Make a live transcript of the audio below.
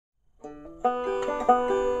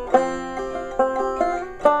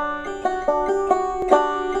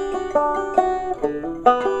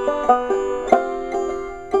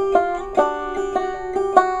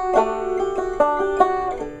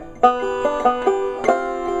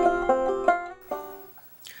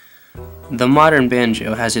The modern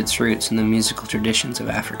banjo has its roots in the musical traditions of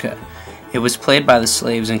Africa. It was played by the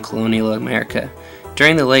slaves in colonial America.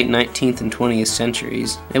 During the late 19th and 20th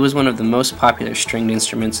centuries, it was one of the most popular stringed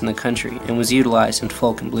instruments in the country and was utilized in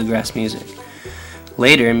folk and bluegrass music.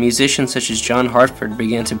 Later, musicians such as John Hartford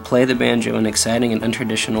began to play the banjo in exciting and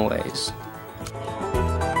untraditional ways.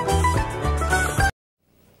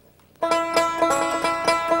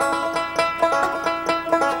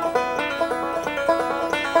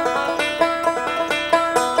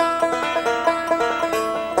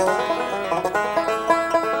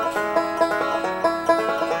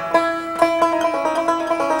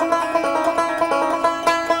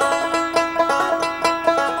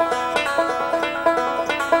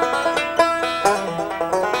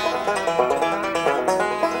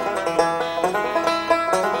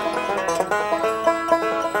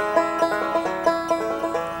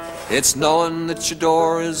 It's knowing that your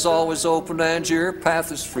door is always open and your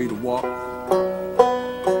path is free to walk,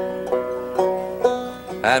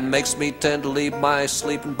 and makes me tend to leave my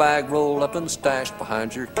sleeping bag rolled up and stashed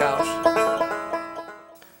behind your couch.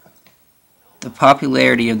 The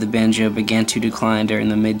popularity of the banjo began to decline during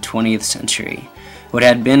the mid-20th century. What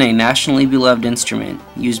had been a nationally beloved instrument,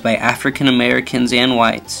 used by African Americans and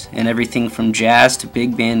whites, and everything from jazz to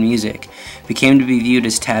big band music, became to be viewed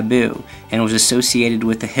as taboo and was associated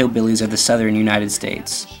with the hillbillies of the southern United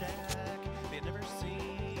States.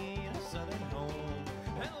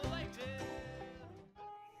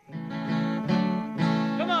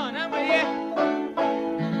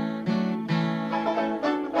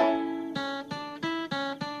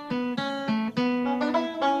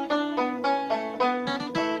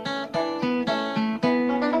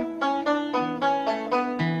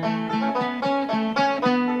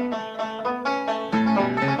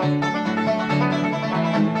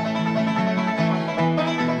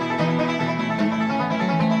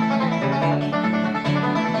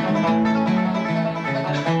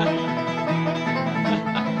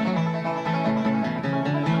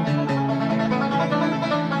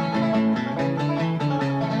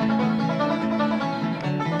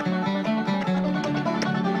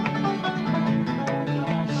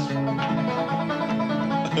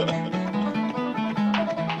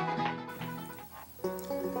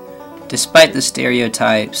 Despite the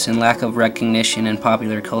stereotypes and lack of recognition in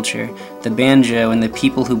popular culture, the banjo and the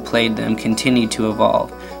people who played them continued to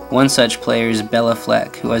evolve. One such player is Bela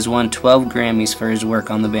Fleck, who has won 12 Grammys for his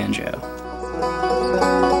work on the banjo.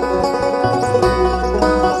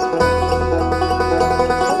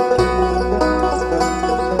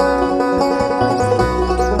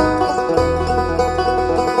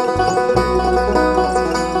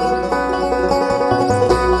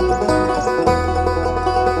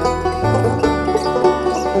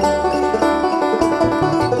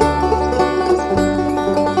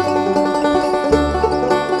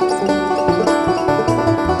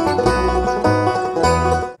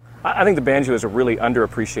 I think the banjo is a really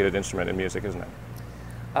underappreciated instrument in music, isn't it?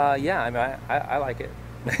 Yeah, I mean, I like it.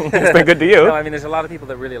 It's been good to you. No, I mean, there's a lot of people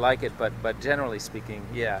that really like it, but generally speaking,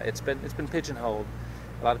 yeah, it's been pigeonholed.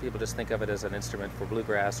 A lot of people just think of it as an instrument for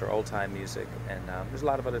bluegrass or old-time music, and there's a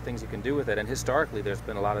lot of other things you can do with it. And historically, there's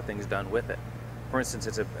been a lot of things done with it. For instance,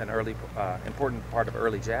 it's an early, important part of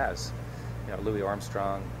early jazz. You know, Louis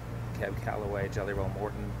Armstrong, Cab Calloway, Jelly Roll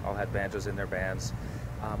Morton all had banjos in their bands.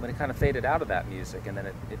 And it kind of faded out of that music, and then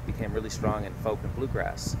it became really strong in folk and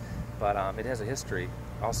bluegrass. But it has a history,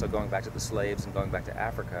 also going back to the slaves and going back to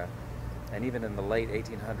Africa. And even in the late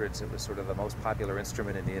 1800s, it was sort of the most popular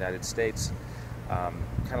instrument in the United States, kind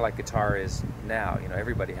of like guitar is now. You know,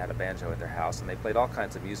 everybody had a banjo at their house, and they played all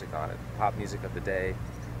kinds of music on it. Pop music of the day,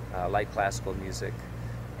 light classical music,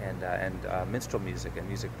 and minstrel music, and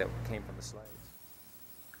music that came from the slaves.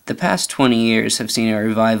 The past 20 years have seen a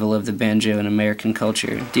revival of the banjo in American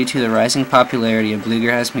culture due to the rising popularity of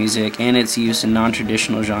bluegrass music and its use in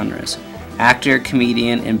non-traditional genres. Actor,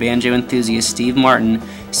 comedian, and banjo enthusiast Steve Martin,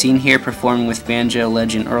 seen here performing with banjo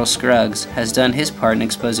legend Earl Scruggs, has done his part in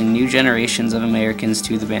exposing new generations of Americans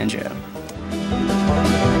to the banjo.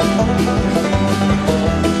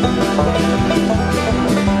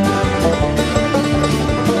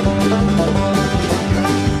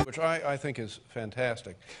 I think is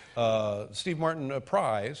fantastic. Steve Martin, a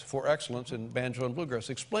prize for excellence in banjo and bluegrass.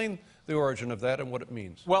 Explain the origin of that and what it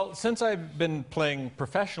means. Well, since I've been playing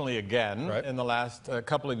professionally again in the last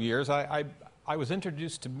couple of years, I I was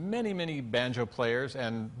introduced to many, many banjo players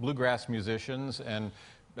and bluegrass musicians and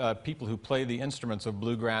people who play the instruments of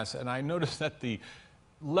bluegrass, and I noticed that the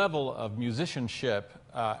level of musicianship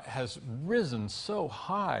has risen so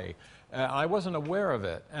high. I wasn't aware of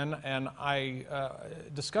it, and I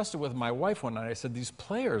discussed it with my wife one night. I said, these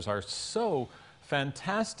players are so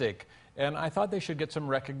fantastic, and I thought they should get some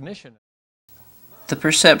recognition. The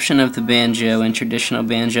perception of the banjo and traditional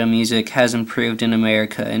banjo music has improved in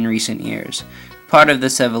America in recent years. Part of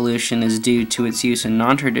this evolution is due to its use in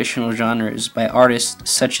non-traditional genres by artists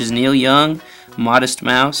such as Neil Young, Modest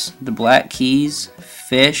Mouse, the Black Keys,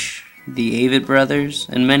 Fish, the Avett Brothers,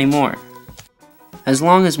 and many more. As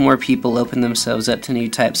long as more people open themselves up to new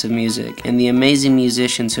types of music, and the amazing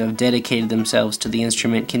musicians who have dedicated themselves to the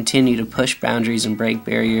instrument continue to push boundaries and break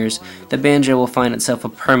barriers, the banjo will find itself a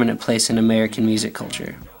permanent place in American music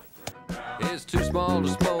culture. It's too small to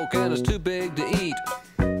smoke and it's too big to eat.